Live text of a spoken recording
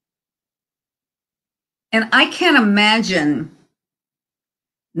And I can't imagine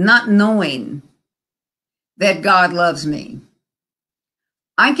not knowing that God loves me.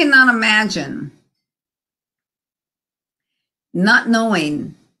 I cannot imagine not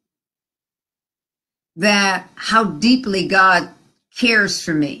knowing that how deeply God cares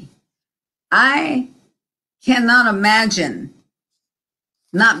for me. I cannot imagine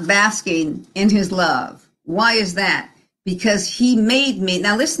not basking in his love. Why is that? Because he made me.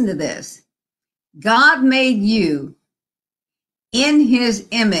 Now listen to this. God made you in his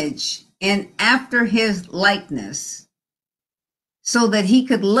image and after his likeness so that he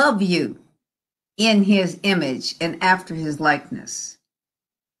could love you in his image and after his likeness.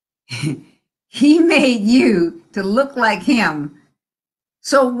 He made you to look like him.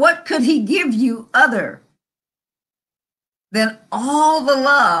 So what could he give you other than all the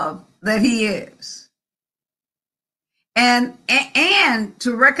love that he is? And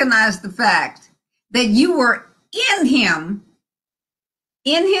to recognize the fact that you were in him,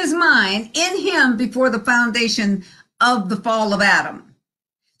 in his mind, in him before the foundation of the fall of Adam.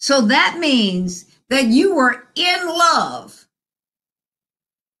 So that means that you were in love.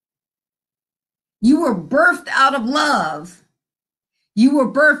 You were birthed out of love. You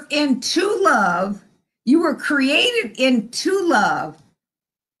were birthed into love. You were created into love.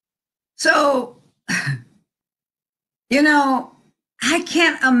 So, I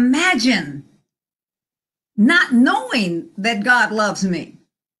can't imagine not knowing that God loves me.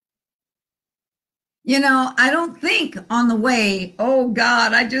 I don't think on the way, oh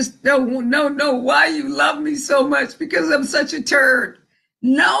God, I just don't know why you love me so much because I'm such a turd.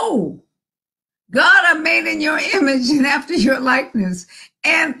 No. God, I'm made in your image and after your likeness.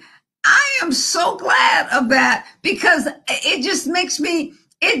 And I am so glad of that because it just makes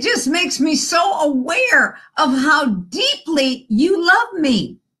me so aware of how deeply you love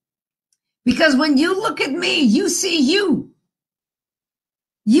me. Because when you look at me, you see you.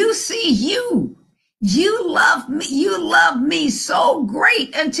 You see you. You love me. You love me so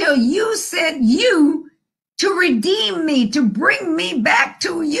great until you sent you to redeem me, to bring me back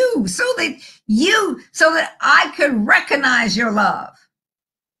to you so that I could recognize your love.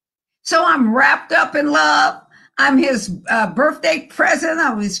 So I'm wrapped up in love. I'm his birthday present.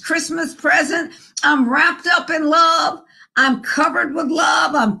 I'm his Christmas present. I'm wrapped up in love. I'm covered with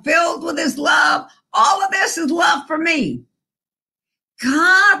love. I'm filled with his love. All of this is love for me.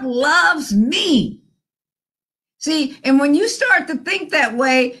 God loves me. See, and when you start to think that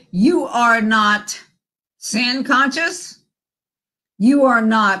way, you are not sin conscious. You are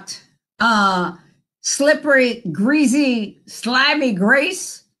not slippery, greasy, slimy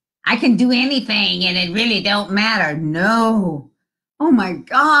grace. I can do anything and it really don't matter. No. Oh my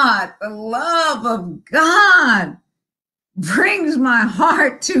God, the love of God brings my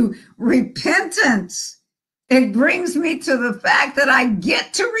heart to repentance. It brings me to the fact that I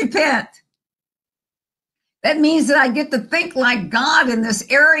get to repent. That means that I get to think like God in this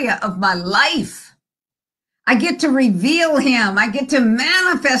area of my life. I get to reveal him. I get to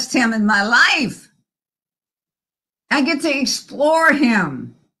manifest him in my life. I get to explore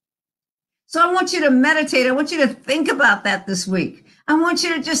him. So I want you to meditate. I want you to think about that this week. I want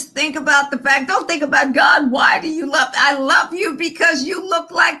you to just think about the fact, don't think about God. Why do you love? I love you because you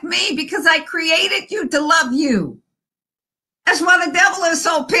look like me, because I created you to love you. That's why the devil is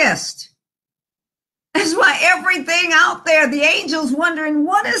so pissed. That's why everything out there, the angels wondering,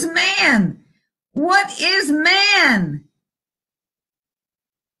 what is man? What is man?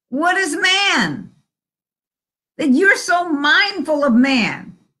 What is man? That you're so mindful of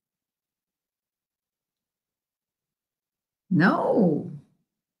man. No.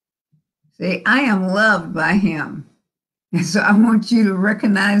 Say, I am loved by him. And so I want you to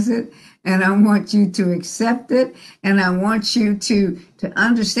recognize it, and I want you to accept it, and I want you to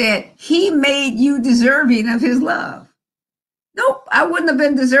understand he made you deserving of his love. Nope, I wouldn't have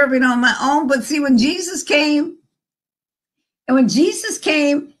been deserving on my own. But see, when Jesus came,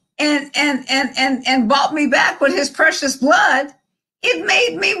 and and bought me back with his precious blood, it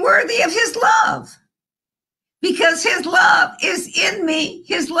made me worthy of his love. Because his love is in me.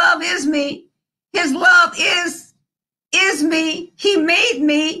 His love is me. His love is me. He made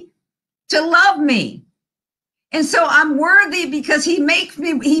me to love me. And so I'm worthy because he makes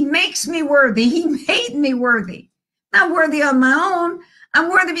me worthy. He made me worthy. Not worthy on my own. I'm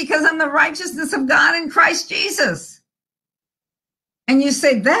worthy because I'm the righteousness of God in Christ Jesus. And you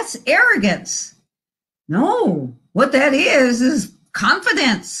say, that's arrogance. No, what that is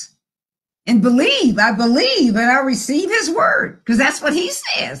confidence. And believe, I believe, and I receive his word, because that's what he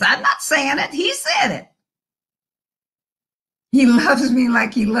says. I'm not saying it. He said it. He loves me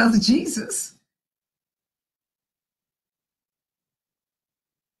like he loves Jesus.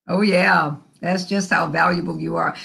 Oh, yeah. That's just how valuable you are.